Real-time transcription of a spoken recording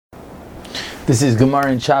This is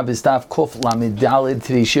Gemara in Shabbos Daf Kuf Lamed Daled.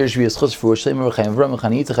 Today's shir should be a schus for Shleimer Chaim Avram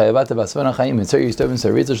Chanit Chayavata Basvana Chaim and Sarah Yistovin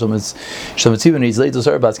Saritza Shlomitziv and Yizleit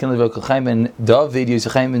Sarah Baskin Level Chaim and David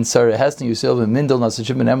Yischaim and Sarah Heston Yosef and Mindel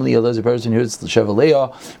Nasachim and Emily Elazar person here it's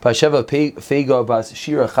Shevalea Basheva Fega Bas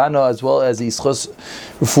Shira Chana, as well as a schus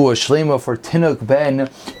for Shleimer for Tinuk Ben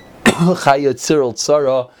Chayot Cyril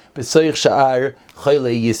Tzara B'Soich Sha'ar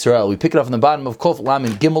Chayle Yisrael. We pick it up from the bottom of Kuf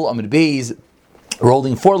Lamed Gimel Amid Beis.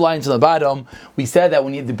 Rolling 4 lines on the bottom, we said that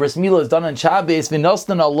when the bris milah is done on Shabbos,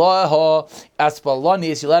 v'nosnan Allah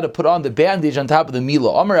aspalanis, you're allowed to put on the bandage on top of the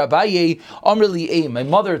milah. Amar Abaye, Amr li. My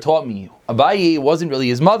mother taught me. Abaye wasn't really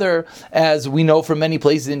his mother, as we know from many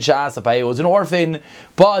places in Shas. Abaye was an orphan,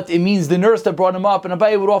 but it means the nurse that brought him up, and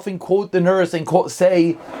Abaye would often quote the nurse and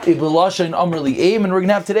say Iblasha Amr li. And we're going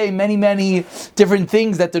to have today many different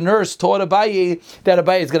things that the nurse taught Abaye that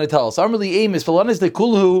Abaye is going to tell us. Amr li is falanis de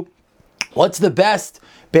kulhu. What's the best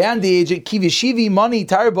bandage? Kivishivi money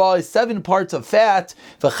tarba is 7 parts of fat,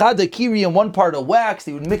 v'chada kiri and 1 part of wax.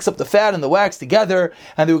 They would mix up the fat and the wax together,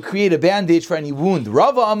 and they would create a bandage for any wound.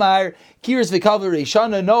 Rava Amar Kiris v'kalva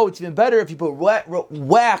reishana. No, it's even better if you put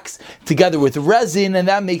wax together with resin, and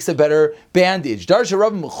that makes a better bandage. Darsha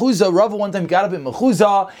Rava Mechuza. Rava one time got up in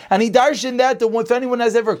Mechuza, and he darshan that if anyone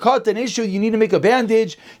has ever cut an issue, you need to make a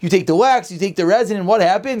bandage. You take the wax, you take the resin, and what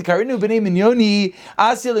happened? Karinu b'nei minyoni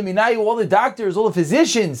asil minayu. All the doctors, all the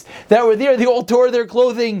physicians that were there, they all tore their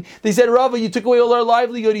clothing. They said, Rava, you took away all our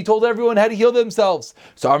livelihood. He told everyone how to heal themselves.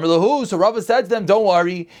 So Amr lahu. So Rava said to them, don't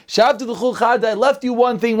worry. Shavtu l'chul chad. I left you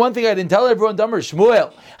one thing I didn't tell everyone. Damar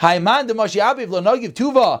Shmuel. Hayman demashi abiv l'nagiv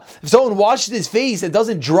tuva. If someone washes his face and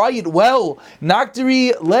doesn't dry it well,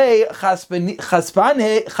 naktari le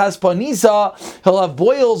chaspanisa, he'll have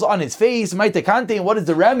boils on his face. Maitakante. And what is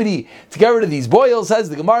the remedy to get rid of these boils? Says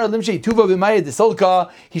the Gemara, limshei tuva b'maya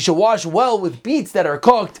desolka. He should wash well with beets that are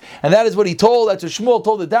cooked, and that is what he told. That's what Shmuel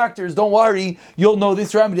told the doctors. Don't worry, you'll know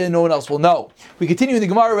this remedy and no one else will know. We continue in the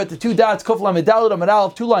Gemara at the 2 dots, Kuf Lamed Daled Amud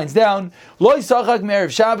Aleph, 2 lines down. Lo yisachak me'erev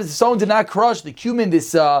Shabbos. If someone did not crush the cumin, they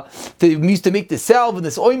used to make the salve and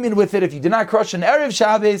this ointment with it. If you did not crush an erev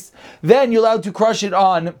Shabbos, then you're allowed to crush it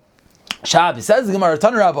on Shabbos. Says the Gemara,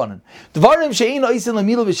 Tan Rabbanan. Dvarim she'ein oisin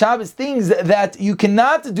l'milah b'Shabbos, things that you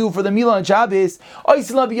cannot do for the milah on Shabbos,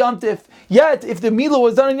 oisin la b'yantif. Yet, if the milah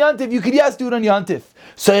was done on Yantif, you could do it on Yantif.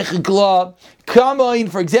 Seichikla, Kamain,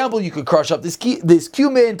 for example, you could crush up this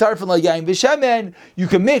cumin, tarfin la yain v'shemen. You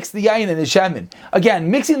can mix the yain and the shemen. Again,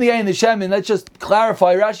 mixing the yain and the shemen, let's just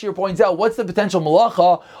clarify. Rashi here points out, what's the potential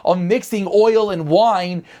malacha of mixing oil and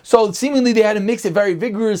wine? So seemingly they had to mix it very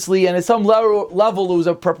vigorously, and at some level it was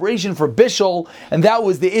a preparation for bishul, and that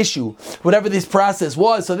was the issue, whatever this process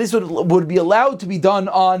was. So this would be allowed to be done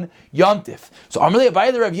on Yantif. So Amalei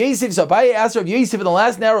Abaye the Rav Yosef. So Abaye asked Rav Yosef in the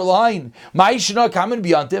last narrow line, Ma'ishna kamen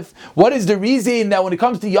b'Yantif. What is the reason that when it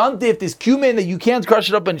comes to Yantif, this cumin that you can't crush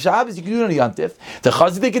it up on Shabbos, you can do it on Yantif? The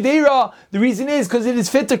Chazid Kedera. The reason is because it is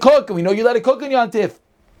fit to cook, and we know you let it cook on Yantif.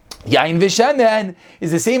 Yain v'shemen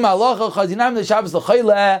is the same halacha. Chazinaim the Shabbos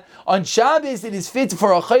l'chayla. On Shabbos it is fit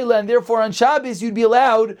for a chayla, and therefore on Shabbos you'd be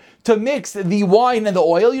allowed to mix the wine and the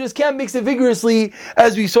oil. You just can't mix it vigorously,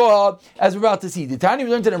 as we saw, as we're about to see. The Tanya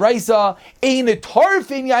we learned in the Raisa, ein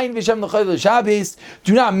tarfin yain v'shem l'chayla Shabbos.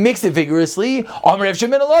 Do not mix it vigorously. Amar Rav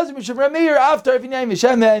Shemen Elazar Mishum Rav Meir, after tarfin yain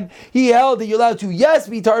v'shemen, he held that you're allowed to be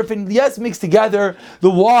tarfin, mix together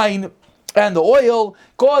the wine and the oil,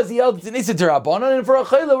 cause he held it's an Issa D'Rabbanan, and for a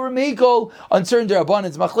Chayla we're Meikol on certain D'Rabbanan.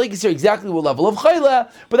 It's Machlekes here exactly what level of Chayla,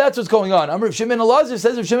 but that's what's going on. Amr Rav Shemen Elazar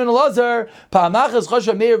says, Rav Shemen Elazar, Pa'amachas Chosh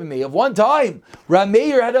Rameir b'Meir. Of one time,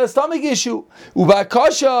 Rameir had a stomach issue.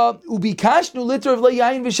 Ubakasha, ubikashnu liter of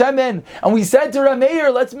le'yayin v'shemen. And we said to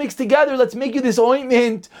Rameir, let's mix together, let's make you this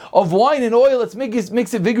ointment of wine and oil, let's mix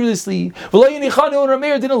it vigorously. V'le'yin ichanu, and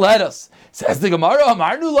Rameir didn't let us. Says the Gemara,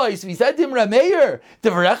 Amarnu Lois. We said to him, Rameir,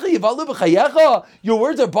 Devarecha yivalu b'chayecha. Your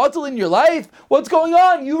words are bottled in your life. What's going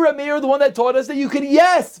on? You, Rameir, are the one that taught us that you could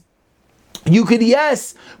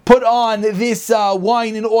put on this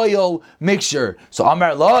wine and oil mixture. So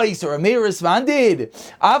Amar Lois, or Rameir responded,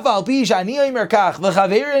 Aval pi shani omer kach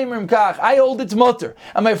v'chaver omer kach. I hold it's mutter,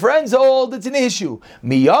 and my friends hold it's an issue.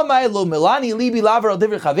 Miyamai lo milani libi lavar al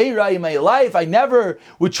divrei chaverai. In my life, I never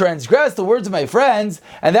would transgress the words of my friends,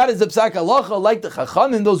 and that is the psak halacha, like the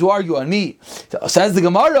chachamim, those who argue on me. So, says the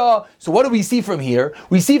Gemara. So what do we see from here?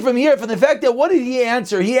 We see from the fact that what did he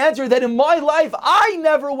answer? He answered that in my life, I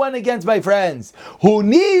never went against my friends. Who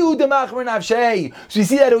knew the machmer nafshei? So you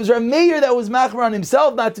see that it was Rameir that was machmer on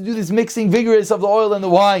himself not to do this mixing vigorous of the oil and the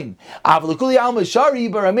wine. Avlukuli alma shari,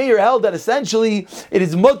 but Rameir held that essentially it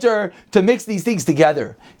is mutter to mix these things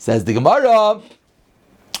together. Says the Gemara.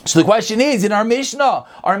 So the question is, in our Mishnah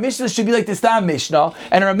should be like the Stam Mishnah,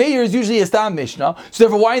 and our Meir is usually a Stam Mishnah. So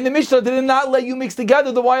therefore, why in the Mishnah did it not let you mix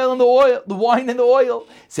together the wine and the oil?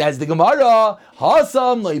 Says the Gemara,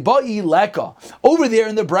 Hasam leibai leka. Over there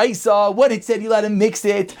in the Brisa, when it said you let him mix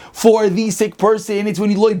it for the sick person, it's when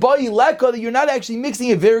you leibai leka that you're not actually mixing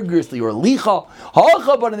it vigorously, or licha.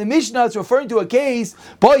 Hacha, but in the Mishnah it's referring to a case,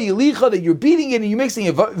 bai licha, that you're beating it and you're mixing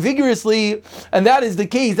it vigorously, and that is the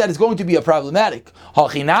case that is going to be a problematic. So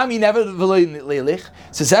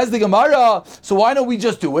says the Gemara, so why don't we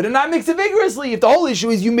just do it and not mix it vigorously? If the whole issue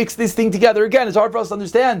is you mix this thing together, again, it's hard for us to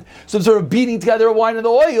understand some sort of beating together of wine and the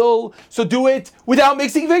oil, so do it without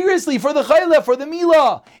mixing vigorously for the chayla, for the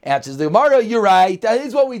milah. Answers the Gemara, you're right, that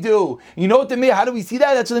is what we do. You know what how do we see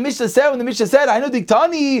that? That's what the Mishnah said. When the Mishnah said, I know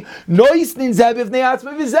diktani, noisnin zebif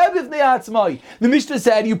ne'atzmai v'zebif ne'atzmai. The Mishnah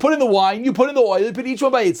said, you put in the wine, you put in the oil, you put each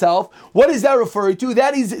one by itself. What is that referring to?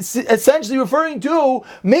 That is essentially referring to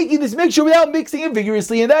making this mixture without mixing it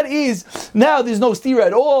vigorously, and that is, now there's no stira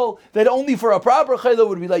at all, that only for a proper chayla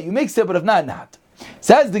would we let you mix it, but if not, not.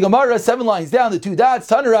 Says the Gemara, 7 lines down, the 2 dots,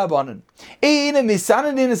 Tana Rabbanan.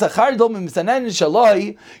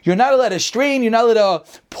 You're not allowed to strain, you're not allowed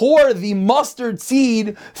to pour the mustard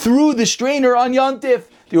seed through the strainer on Yontif.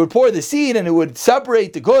 They would pour the seed and it would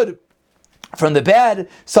separate the good from the bad,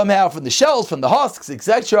 somehow from the shells, from the husks,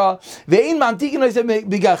 etc.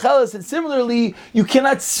 And similarly, you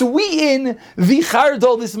cannot sweeten the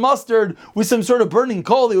chardol, this mustard, with some sort of burning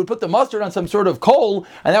coal. They would put the mustard on some sort of coal,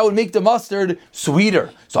 and that would make the mustard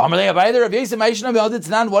sweeter. So, what is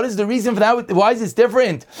the reason for that? Why is this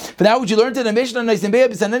different? For that, what you learned in the Mishnah,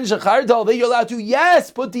 that you're allowed to,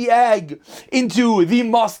 yes, put the egg into the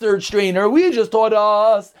mustard strainer. We just taught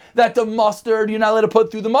us that the mustard, you're not allowed to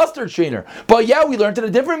put through the mustard strainer. But yeah, we learned in a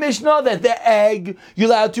different Mishnah that the egg, you're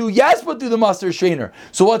allowed to, yes, put through the mustard strainer.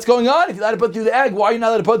 So what's going on? If you're allowed to put through the egg, why are you not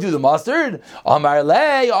allowed to put through the mustard? In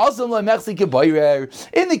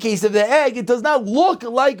the case of the egg, it does not look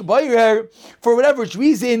like bayrer for whatever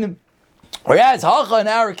reason. Whereas Hacha, in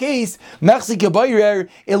our case, Mechsika Bayrer,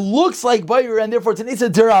 it looks like Bayrer, and therefore it's a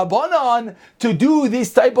derabanan to do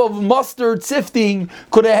this type of mustard sifting,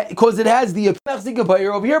 because it has the Mechsika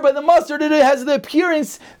Bayrer over here, but the mustard, it has the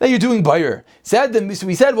appearance that you're doing Bayrer. So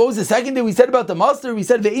we said, what was the second thing we said about the mustard? We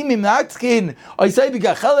said, Ve'imim Nakskin,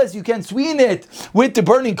 you can sweeten it with the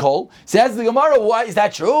burning coal. Says the Gemara, why is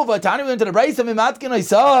that true?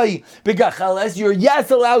 You're yes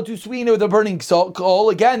allowed to sweeten it with the burning coal.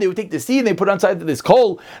 Again, they would take the seed, they put it on side of this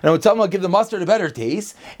coal, and it would somehow give the mustard a better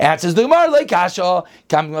taste. Answers the Gemara like Kasha.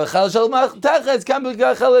 When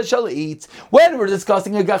we're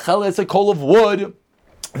discussing a gacheles, a coal of wood,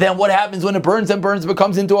 then what happens when it burns and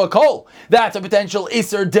becomes into a coal? That's a potential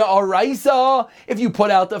Isser De'araisa if you put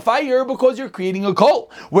out the fire because you're creating a coal.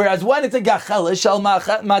 Whereas when it's a Gacheles Shal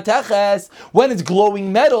Mateches, when it's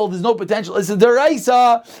glowing metal, there's no potential Isser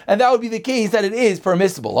De'araisa, and that would be the case that it is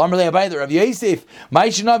permissible. Why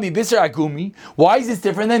is this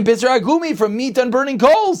different than Bisr Agumi from meat on burning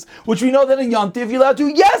coals? Which we know that in Yom Tiv you're allowed to,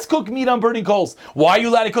 yes, cook meat on burning coals. Why are you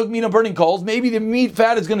allowed to cook meat on burning coals? Maybe the meat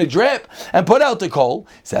fat is going to drip and put out the coal.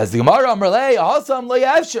 Says the Gemara,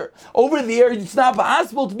 over there, it's not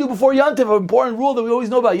possible to do before Yantif. An important rule that we always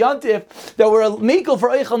know about Yantif, that we're a mekel for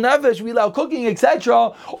Eichel Nefesh, we allow cooking,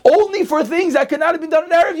 etc., only for things that could not have been done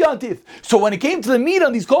in Erev Yantif. So when it came to the meat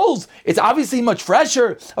on these coals, it's obviously much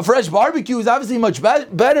fresher. A fresh barbecue is obviously much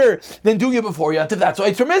better than doing it before Yantif. That's why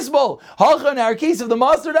it's permissible. In our case of the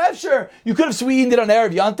mustard Efsher, you could have sweetened it on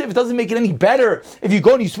Erev Yantif. It doesn't make it any better if you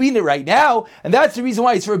go and you sweeten it right now, and that's the reason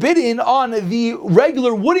why it's forbidden on the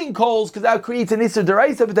regular wooden coals, because that creates an Isser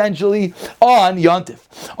Deraisa potentially on Yontif.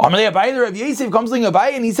 Rav Yosef comes to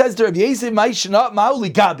Abai and he says to Rav Yosef,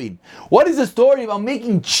 what is the story about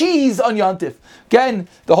making cheese on Yontif? Again,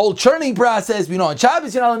 the whole churning process, we know on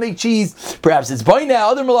Shabbos you're not allowed to make cheese, perhaps it's by now,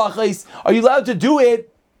 other malachos, are you allowed to do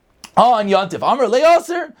it on Yontif? Amr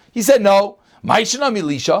Le'aser, he said no.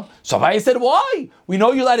 So I said, why? We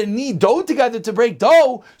know you're allowed to knead dough together to break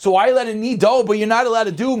dough, so why are you allowed to knead dough, but you're not allowed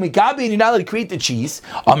to do mikabi and you're not allowed to create the cheese?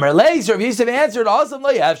 Amr Leis, Rav Yosef answered, awesome,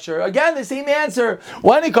 again, the same answer.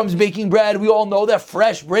 When it comes to baking bread, we all know that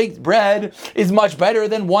fresh baked bread is much better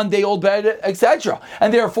than one-day-old bread, etc.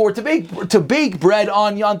 And therefore, to bake bread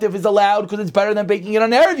on Yontif is allowed because it's better than baking it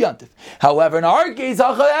on Erev Yontif. However, in our case,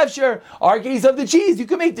 our case of the cheese, you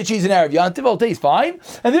can make the cheese in Erev Yontif, it'll taste fine,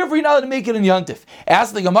 and therefore you're not allowed to make it in Yontif.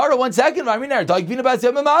 Ask the Gemara 1 second.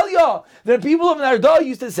 The people of Narda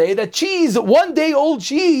used to say that cheese, 1 day old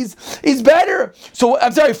cheese, is better. So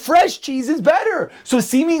I'm sorry, fresh cheese is better. So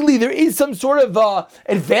seemingly there is some sort of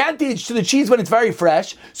advantage to the cheese when it's very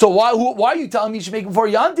fresh. So why are you telling me you should make it before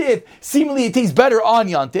Yontif? Seemingly it tastes better on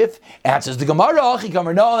Yontif. Answers the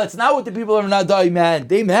Gemara, no, that's not what the people of Narda meant.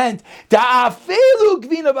 They meant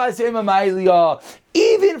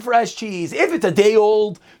even fresh cheese, if it's a day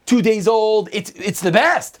old, 2 days old, it's the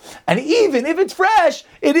best. And even if it's fresh,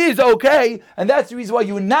 it is okay. And that's the reason why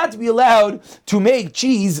you would not be allowed to make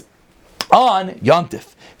cheese on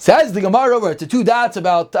Yontif. Says the Gemara over to 2 dots,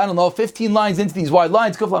 about 15 lines into these wide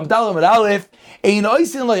lines. You're not allowed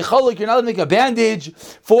to make a bandage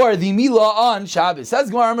for the Milah on Shabbos. Says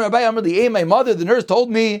Gemara, my mother, the nurse, told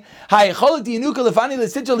me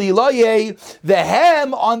the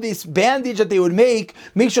hem on this bandage that they would make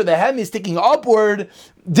sure the hem is sticking upward.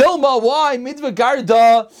 Dilma, why? Mitzvah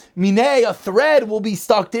garda, mine, a thread will be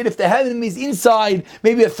stuck in. If the hem is inside,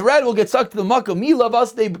 maybe a thread will get stuck to the makkah. Mila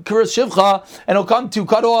vasde kuras shivcha, and it'll come to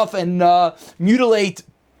cut off and mutilate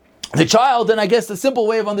the child. And I guess the simple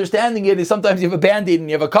way of understanding it is sometimes you have a band-aid and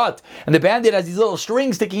you have a cut, and the band-aid has these little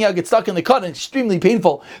strings sticking out, get stuck in the cut, and it's extremely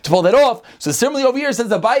painful to pull that off. So similarly over here,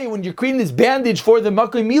 says Abaye, when you're creating this bandage for the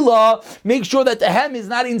Makkah Milah, make sure that the hem is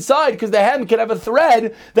not inside, because the hem could have a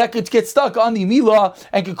thread that could get stuck on the Milah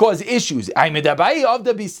and could cause issues.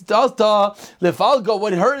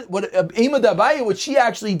 What she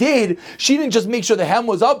actually did, she didn't just make sure the hem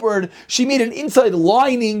was upward, she made an inside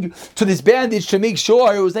lining to this bandage to make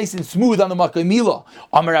sure it was nice and smooth on the Makkah Milah.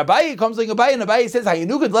 Amar Abaye comes like Abaye, and Abaye says,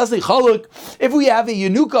 if we have a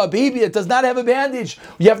Yenuka, a baby that does not have a bandage,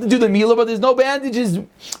 you have to do the Milah, but there's no bandages.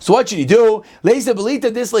 So what should you do? Take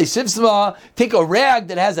a rag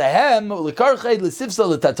that has a hem, and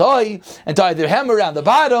tie the hem around the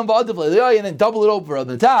bottom, and then double it over on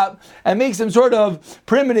the top, and make some sort of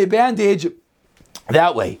primitive bandage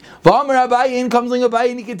that way. V'amar Abaye, comes like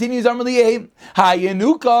Abaye, and he continues,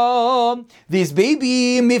 Hayenuka, this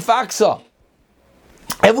baby mifaksa.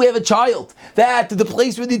 If we have a child that the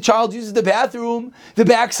place where the child uses the bathroom, the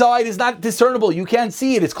backside is not discernible, you can't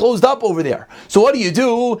see it, it's closed up over there. So what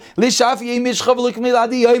do?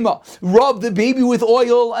 Rub the baby with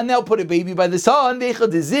oil, and now put a baby by the sun, and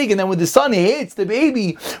then when the sun hits the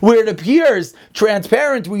baby where it appears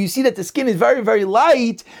transparent, where you see that the skin is very, very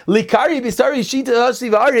light,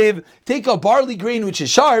 take a barley grain which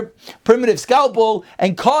is sharp, primitive scalpel,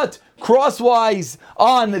 and cut crosswise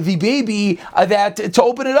on the baby that to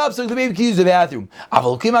open it up so the baby can use the bathroom.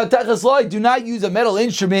 Do not use a metal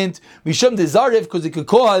instrument mishum dezarif, because it could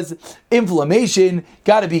cause inflammation.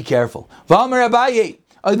 Got to be careful. V'amar Abaye.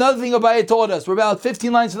 Another thing Abaye taught us. We're about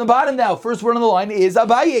 15 lines from the bottom now. First word on the line is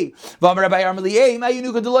Abaye.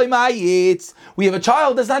 We have a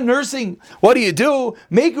child that's not nursing. What do?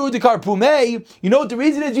 Make udikar pume. You know what the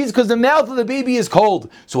reason is? Because the mouth of the baby is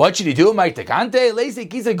cold. So what should he do?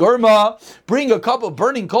 Bring a cup of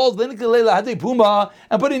burning coals and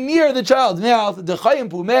put it near the child's mouth.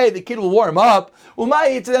 The kid will warm up. And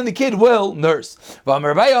then the kid will nurse. What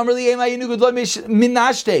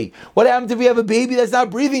happens if we have a baby that's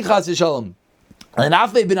not breathing, chas v'shalom? And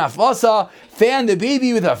afei bin afasa, fan the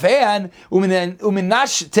baby with a fan,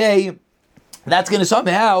 uminashte, that's going to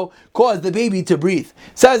somehow cause the baby to breathe.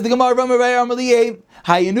 Says the Gemara, let's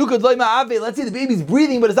say the baby's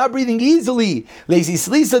breathing, but it's not breathing easily.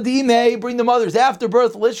 Bring the mother's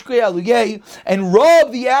afterbirth, and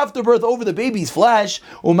rub the afterbirth over the baby's flesh,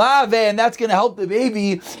 and that's going to help the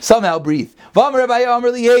baby somehow breathe.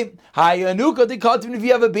 If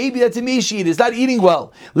you have a baby that's emaciated, it's not eating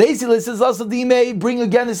well, bring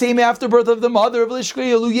again the same afterbirth of the mother of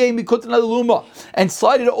and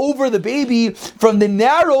slide it over the baby from the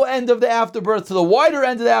narrow end of the afterbirth to the wider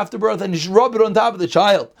end of the afterbirth, and just rub it on top of the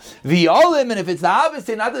child. And if it's the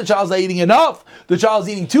opposite, not that the child's not eating enough, the child's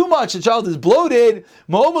eating too much, the child is bloated,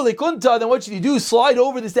 then what should you do? Slide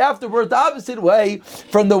over this afterbirth the opposite way,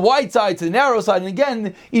 from the wide side to the narrow side. And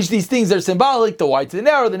again, each of these things are symbolic, the wide to the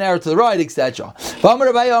narrow to the right, etc.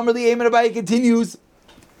 Abaye continues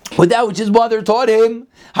with that which his mother taught him.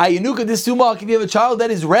 This sumak, if you have a child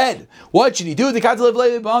that is red, what should he do? Note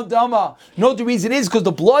the reason is because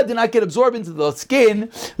the blood did not get absorbed into the skin.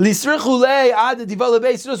 So just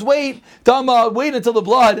wait until the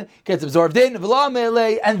blood gets absorbed in,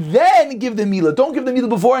 and then give the milah. Don't give the milah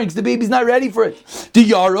beforehand because the baby's not ready for it. The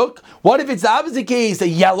yaruk, what if it's the opposite case? A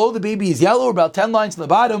yellow, the baby is yellow, about 10 lines from the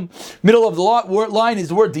bottom. Middle of the line is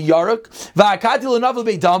the word the yaruk.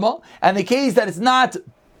 And the case that it's not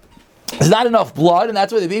there's not enough blood, and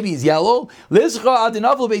that's why the baby is yellow. Wait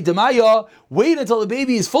until the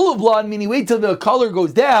baby is full of blood, meaning wait till the color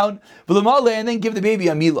goes down, and then give the baby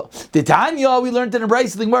a mila. The Tanya, we learned in the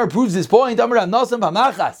Brayso, the Gemara proves this point. I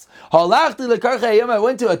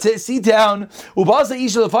went to a sea town. A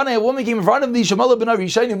woman came in front of me. She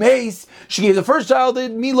gave the first child a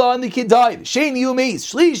mila, and the kid died. So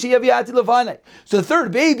the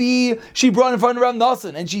third baby, she brought in front of Rav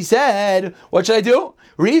Nosson, and she said, what should I do?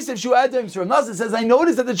 Reese, if Rav Nosson says, I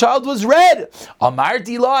noticed that the child was red.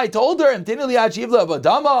 Amarti la, I told her,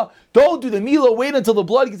 don't do the mila, wait until the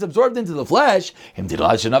blood gets absorbed into the flesh. She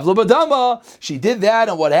did that,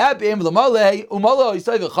 and what happened?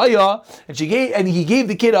 And he gave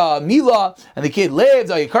the kid a mila, and the kid lived.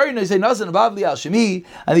 And he called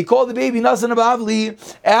the baby Nasan Abavli.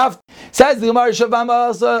 After says the Gemara, I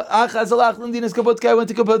went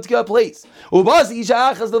to Kaputka place. A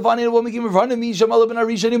woman came in front of me,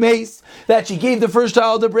 that she gave the first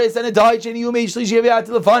child a breast and it died.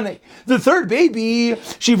 The third baby,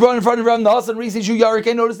 she brought in front of Rav Nosson,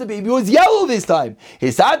 I noticed the baby was yellow this time.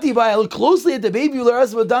 I looked closely at the baby, I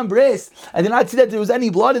did not see that there was any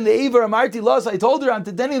blood in the Aver. So I told her,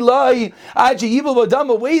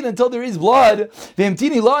 wait until there is blood.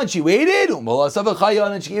 And she waited,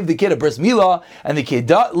 and then she gave the kid a bris milah, and the kid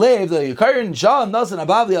lived.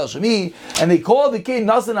 And they called the kid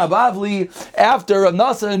Nasan Abavli after Rav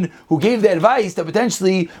Nosson, who gave the advice that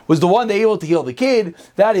potentially was the one that able to heal the kid.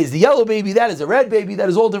 That is the yellow baby, that is a red baby, that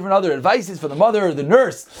is all different other advices for the mother or the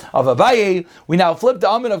nurse of Abaye. We now flip the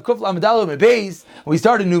Amid of Kuf Lamedalim and Beis, and we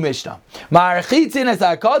start a new Mishnah.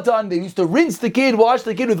 They used to rinse the kid, wash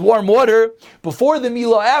the kid with warm water before the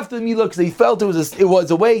milah, after the milah, because they felt it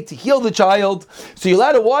was a way to heal the child. So you're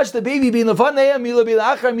allowed to wash the baby, being the fanei milah, being the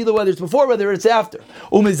achar milah, whether it's before, whether it's after.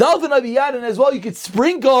 And as well, you could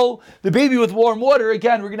sprinkle the baby with warm water.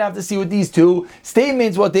 Again, we're going to have to see what these two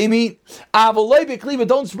statements, what they mean. But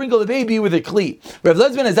don't sprinkle the baby with a kli. Rav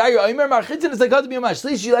Lezben Azariah,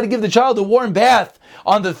 you allowed to give the child a warm bath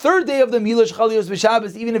on the third day of the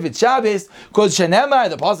milah, even if it's Shabbos, because Shenemar,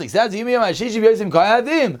 the pasuk says, it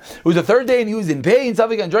was the third day and he was in pain,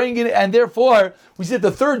 and therefore we said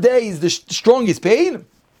the third day is the strongest pain.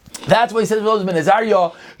 That's why he says,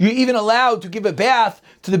 you're even allowed to give a bath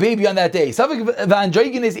to the baby on that day. Is in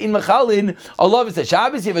Mechalin, Allah, it's a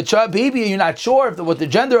Shabbos, you have a baby and you're not sure what the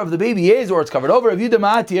gender of the baby is, or it's covered over. If you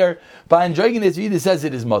dematir, by Androgenes, Vida says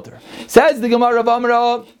it is mutter. Says the Gemara of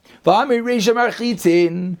Amra, what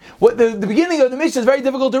the beginning of the Mishnah is very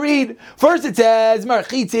difficult to read. First it says,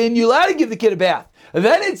 Marchitzin, you're allowed to give the kid a bath.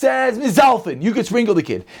 Then it says, Mizalfin, you could sprinkle the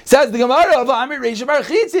kid. Says the Gemara of Amir Reisha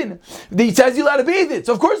Marchitzin. It says you're allowed to bathe it.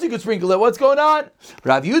 So of course you could sprinkle it. What's going on?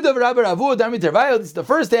 Rav Yudah, Rabbi Ravu, Darmi Tervayo, this is the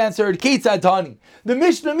first answer, Keitzad Tani. The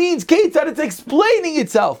Mishnah means Keitzad, it's explaining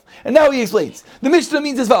itself. And now he explains. The Mishnah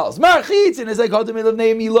means as follows. Marchitzin, as I called the milah of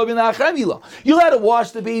Ne'em Milah bin Achar Milah. You're allowed to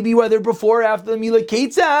wash the baby whether before or after the Milah.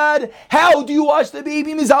 Keitzad. How do you wash the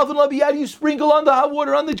baby? Mizalfin Labiyad, you sprinkle on the hot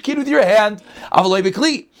water on the kid with your hand. Avalei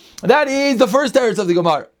Bekli. That is the first teretz of the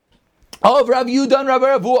Gemara. Of Rav Yudah and Rabbi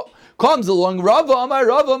Ravu comes along Rava Amar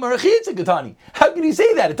Rava Marachitza Katani. How can you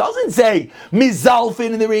say that? It doesn't say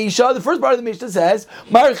Mizalfin in the Reisha. The first part of the Mishnah says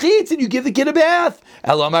Marachitza, and you give the kid a bath.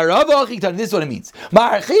 Elamar Rava Achitani. This is what it means.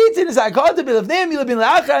 Marachitza is Akata Bilavnei Milah bin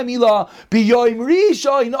Lachar Milah Biyoim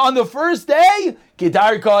Risha. On the first day,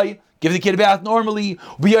 Kedarkai. Give the kid a bath normally.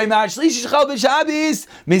 On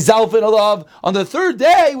the third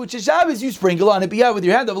day, which is Shabbos, you sprinkle on it with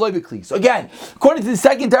your hand. So again, according to the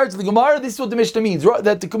second teretz of the Gemara, this is what the Mishnah means.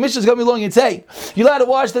 That the Mishnah is going to be long and say, you're allowed to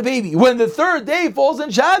wash the baby. When the third day falls on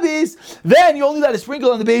Shabbos, then you only allowed to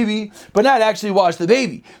sprinkle on the baby, but not actually wash the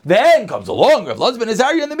baby. Then comes along Rav Lezben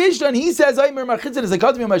Azariah in the Mishnah, and he says, he's more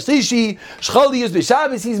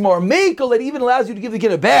makel, that even allows you to give the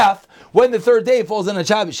kid a bath when the third day falls on a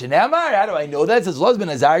Shabbos. How do I know that? It says Lezben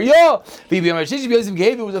Azariah.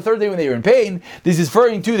 It was the third day when they were in pain. This is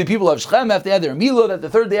referring to the people of Shechem after they had their milah, that the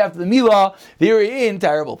third day after the milah, they were in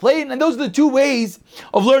terrible pain. And those are the two ways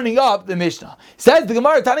of learning up the Mishnah. Says the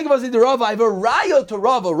Gemara, Tanik Vazid Rava, I have a raya to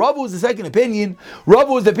Rava. Rava was the second opinion.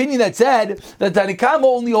 Rava was the opinion that said that Tanikama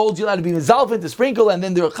only holds you allowed to be mizalfin, to sprinkle, and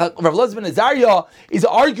then the Rav Lezben Azariah is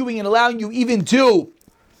arguing and allowing you even to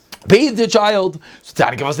bathe the child. The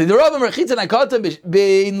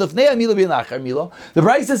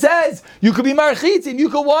Brisa says you could be marchitzin, you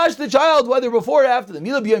could wash the child whether before or after the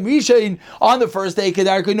milah b'yom rishon on the first day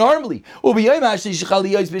kedarka normally, and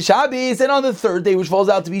on the third day, which falls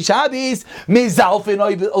out to be Shabbos, mizalfin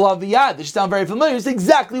This should sound very familiar. It's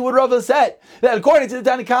exactly what Rava said. That according to the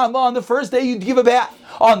Tanakh on the first day you'd give a bath.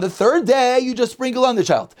 On the third day, you just sprinkle on the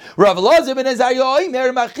child. Rav Elazar ben Azariah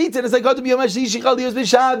oimer machitzin es like Yom HaShlishi chal dios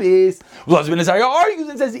b'Shabbos. Rav Elazar ben Azariah argues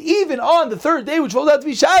and says even on the third day, which falls out to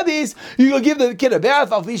be Shabbos, you can give the kid a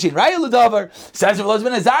bath. Al fishin raya l'davar. Says Rav Elazar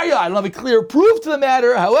ben Azariah, I don't have a clear proof to the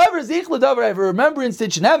matter. However, zich l'davar, I have a remembrance to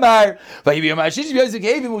Shnemar. Vayim Yom HaShlishi because it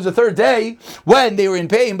gave him, it was the third day when they were in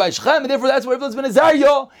pain by Shechem, and therefore that's why Rav Elazar ben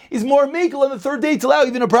Azariah is more makel on the third day to allow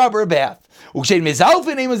even a proper bath. When they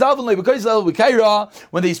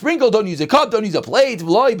sprinkle, don't use a cup, don't use a plate,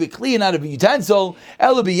 clean out of a utensil,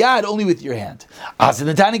 only with your hand. As in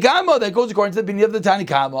the Tanakama, that goes according to the opinion of the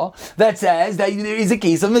Tanakama, that says that there is a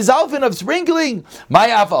case of mizalfin, of sprinkling.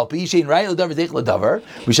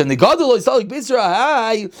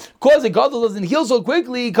 Cause a gadol doesn't heal so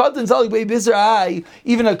quickly, even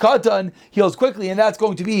a katan heals quickly, and that's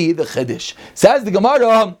going to be the chiddush. Says the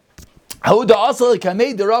Gemara, Hauda also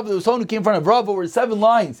made the Rav, there was someone who came in front of Rav over 7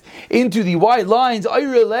 lines into the wide lines.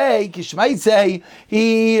 Say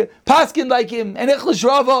he paskined like him, and Ichlish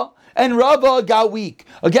Rava, and Rava got weak.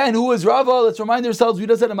 Again, who was Rava? Let's remind ourselves, we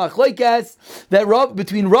just had a machlokes that Rav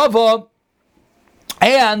between Rava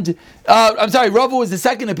and Rava was the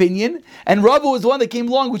second opinion, and Rava was the one that came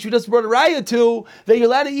along, which we just brought a raya to, that you're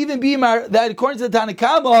allowed to even be that according to the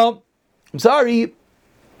Tanakama.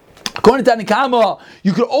 According to Tanakama,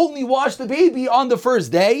 you could only wash the baby on the first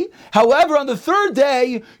day. However, on the third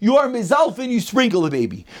day, you are mizalfin, you sprinkle the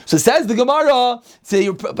baby. So says the Gemara, say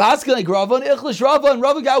you're asking like Rava and Ichlish Rava, and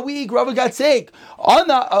Rava got weak, Rava got sick.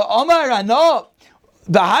 Amar Ana,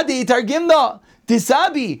 Bahadi Targimna.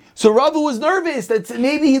 Disabi. So Rava was nervous that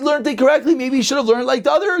maybe he learned it correctly. Maybe he should have learned like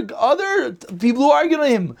the other people who argued on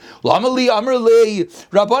him. Lamali Amrli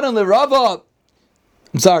Rabbanan le Rava.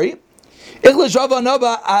 I'm sorry. Ichlish Rava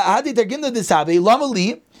Naba Hadi Targimna Disabi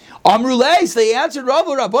Lamali Amrulei. They answered Rava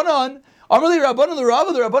Rabbanan. Amrli Rabbanan the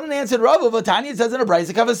Rabbanan answered Rava. Vatanya says in a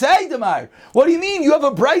brayse kavasei demar. What do you mean? You have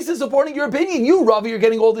a brayse supporting your opinion. You Rava, you're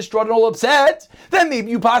getting all distraught and all upset. Then maybe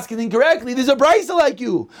you paskin incorrectly. There's a brayse like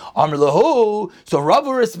you. Amrlahu. So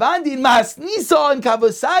Rava responded, Masnisa and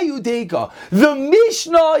kavasayu deka. The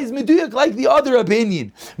Mishnah is meduyak like the other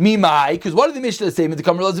opinion. Mimai, because what did the Mishnah say? The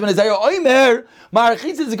Rav Elazar ben Azariah oimer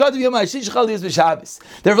marachitz zekat Yom HaShlishi chal dios b'Shabbos.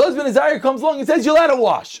 The Rav Elazar ben Azariah comes along and says you're allowed to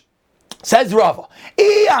wash. Says Rava,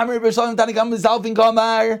 if the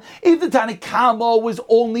Tanakama was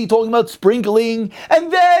only talking about sprinkling,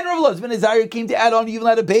 and then Rav Elazar ben Azariah came to add on, you even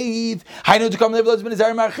had to bathe, then it's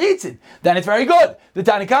very good. The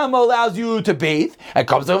Tanakama allows you to bathe, and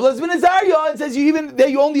comes to Rav Elazar ben Azariah and says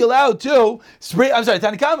you only allowed to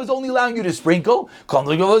Tanakama is only allowing you to sprinkle. Comes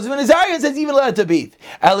to Rav Elazar ben Azariah and says even allowed to bathe.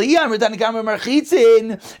 If you're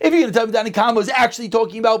going to tell me Tanakama was actually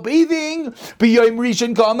talking about bathing,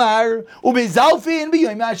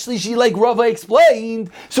 like Rava explained.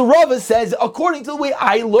 So Rava says, according to the way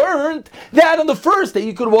I learned, that on the first day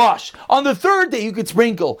you could wash, on the third day you could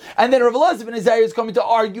sprinkle, and then Rav Elazar ben Azariah is coming to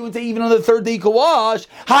argue and say even on the third day you could wash.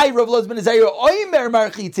 Hi, Rav Elazar ben Azariah oimer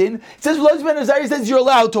marchitzin. Says Rav Elazar ben Azariah says you're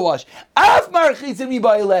allowed to wash. Af marchitzin mi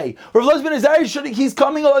ba'ilei. Rav Elazar ben Azariah he's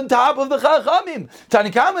coming on top of the Chachamim.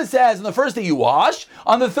 Tanakama says on the first day you wash,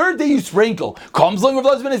 on the third day you sprinkle. Comes along Rav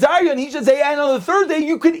Elazar ben Azariah and he should say, and on the third day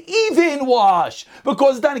you could even wash,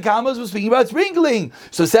 because the Tanakama was speaking about sprinkling.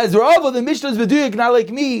 So says Rava, the Mishnah is meduyik, not like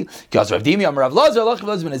me. Because Rav Dimi Amar Rav Elazar, Rav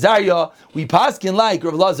Elazar ben Azariah, we paskin like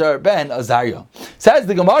Rav Elazar ben Azariah. Says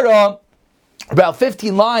the Gemara, about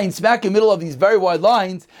 15 lines, smack in the middle of these very wide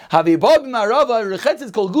lines. When we talk about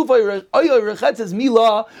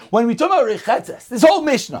rechetzes, this whole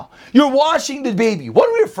Mishnah, you're washing the baby. What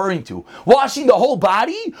are we referring to? Washing the whole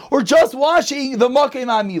body, or just washing the makei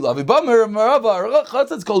ma'amila? Rav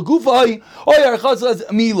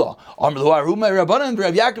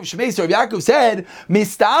Yaakov said,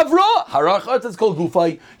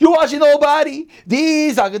 you're washing the whole body.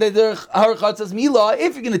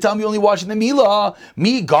 If you're going to tell me you're only washing the mila,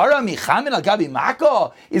 mi gara mi chamin al gabi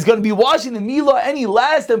maka is going to be washing the mila any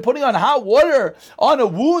less than putting on hot water on a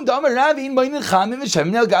wound. That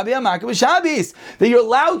you're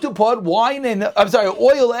allowed to put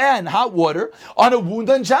oil and hot water on a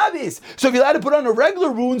wound on Shabbos. So if you're allowed to put on a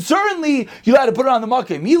regular wound, certainly you're allowed to put it on the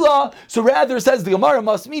makei mila. So rather, says the Gemara,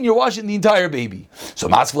 must mean you're washing the entire baby. So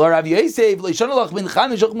there's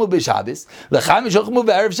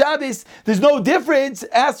no difference.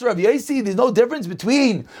 Ask Rav Yossi, there's no difference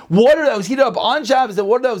between water that was heated up on Shabbos and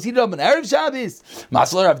water that was heated up on Erev Shabbos.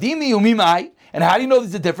 And how do you know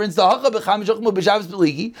there's a difference? How do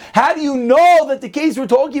you know that the case we're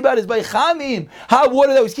talking about is by chamim, hot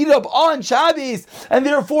water that was heated up on Shabbos, and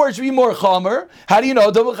therefore it should be more chamer? How do you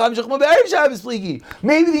know? Maybe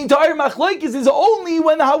the entire machlokes is only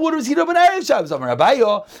when the hot water was heated up on Erev Shabbos.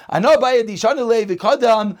 I know I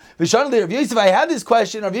had this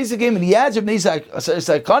question. Rav Yosef gave me the answer. It says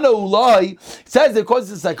that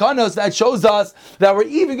causes the sakanos, that shows us that we're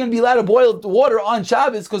even going to be allowed to boil the water on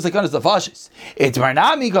Shabbos because the sakanos the fashes. It's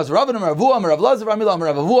Marnami because Rav Avu, Rav Lazar, Rav Avu,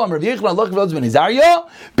 Rav Yechon, Loch Rav Ben Izariah,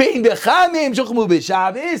 Bein Bechamim Shulchmu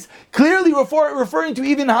B'Shabbos, clearly referring to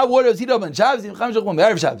even how water is heated up on Shabbos. Bein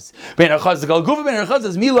Bechamim Shabbos. Bein Archaz Gal Gufa, Bein Archaz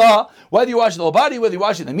as Milah. Whether you wash the whole body, whether you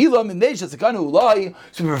wash it in the Milah, Mindesh Sakanu Ulai.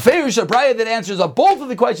 So we prefer Shabraya that answers both of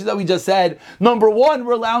the questions that we just said. Number one,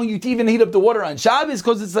 we're allowing you to even heat up the water on Shabbos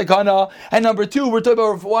because it's sakana, and number two, we're talking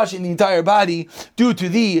about washing the entire body due to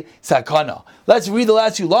the sakana. Let's read the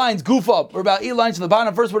last few lines. Gufa. We're about 8 lines from the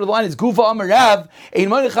bottom. First word of the line is Gufa Amarav.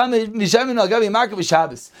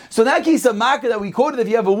 So in that case of makkah that we quoted, if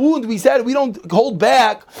you have a wound, we said we don't hold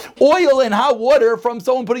back oil and hot water from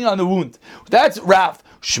someone putting on the wound. That's Rav.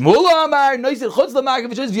 Shmuel Amar,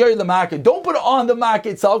 don't put it on the makkah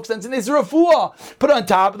itself, since it's refuah. Put it on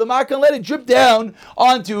top of the makkah and let it drip down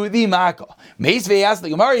onto the makkah. Meisvei asked the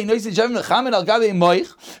Gemara, you're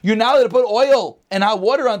now allowed to put oil and hot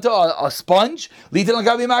water onto a sponge.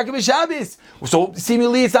 So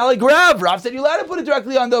seemingly it's not like Rav. Rav said you're allowed to put it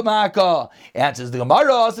directly on the makkah. Answers the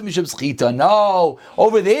Gemara, no.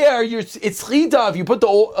 Over there, it's schita. If you put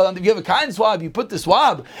if you have a cotton swab, you put the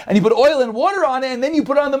swab and you put oil and water on it, and then you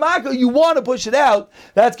put it on the makkah, you want to push it out.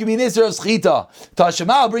 That's going to be an isra of schita.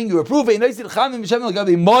 Tashema, I'll bring you a proof. You're now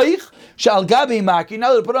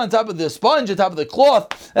allowed to put it on top of the sponge, on top of the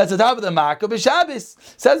cloth. That's on top of the makkah. B'Shabbos.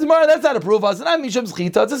 Says the Gemara, that's not a proof. It's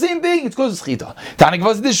the same thing. It's because of schita. Tanik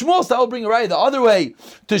was the Shmuel, so I will bring it right the other way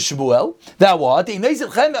to Shmuel. That what? You're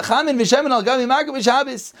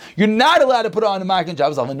not allowed to put it on the makkah and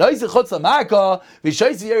Shabbos. Just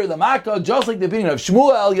like the opinion of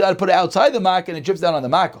Shmuel, you're allowed to put it outside the makkah and it drips down on the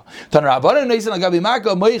makkah.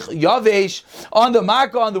 On the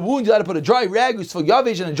makkah, on the wound, you're allowed to put a dry rag, which is for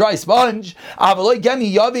yavesh, and a dry sponge. But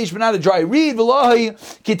not a dry reed.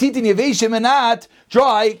 And not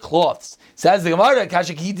dry cloths. Says the Gemara,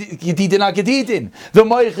 kasha ketitin not ketitin. The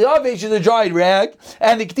moich yavesh is a dried rag,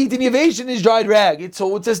 and the ketitin yavation is dried rag. It's a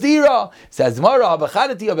stira. Says the Gemara,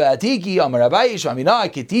 abachadati abatiki amar Abaye shmamina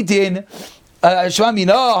ketitin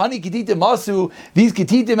shmamina hani ketitin masu. These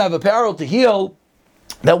ketitim have apparel to heal.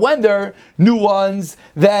 That when they're new ones,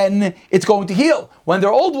 then it's going to heal. When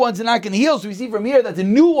they're old ones, they're not going to heal. So we see from here that the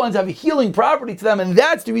new ones have a healing property to them, and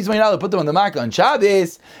that's the reason why you're not allowed to put them on the makkah on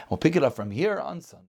Shabbos. We'll pick it up from here on Sunday.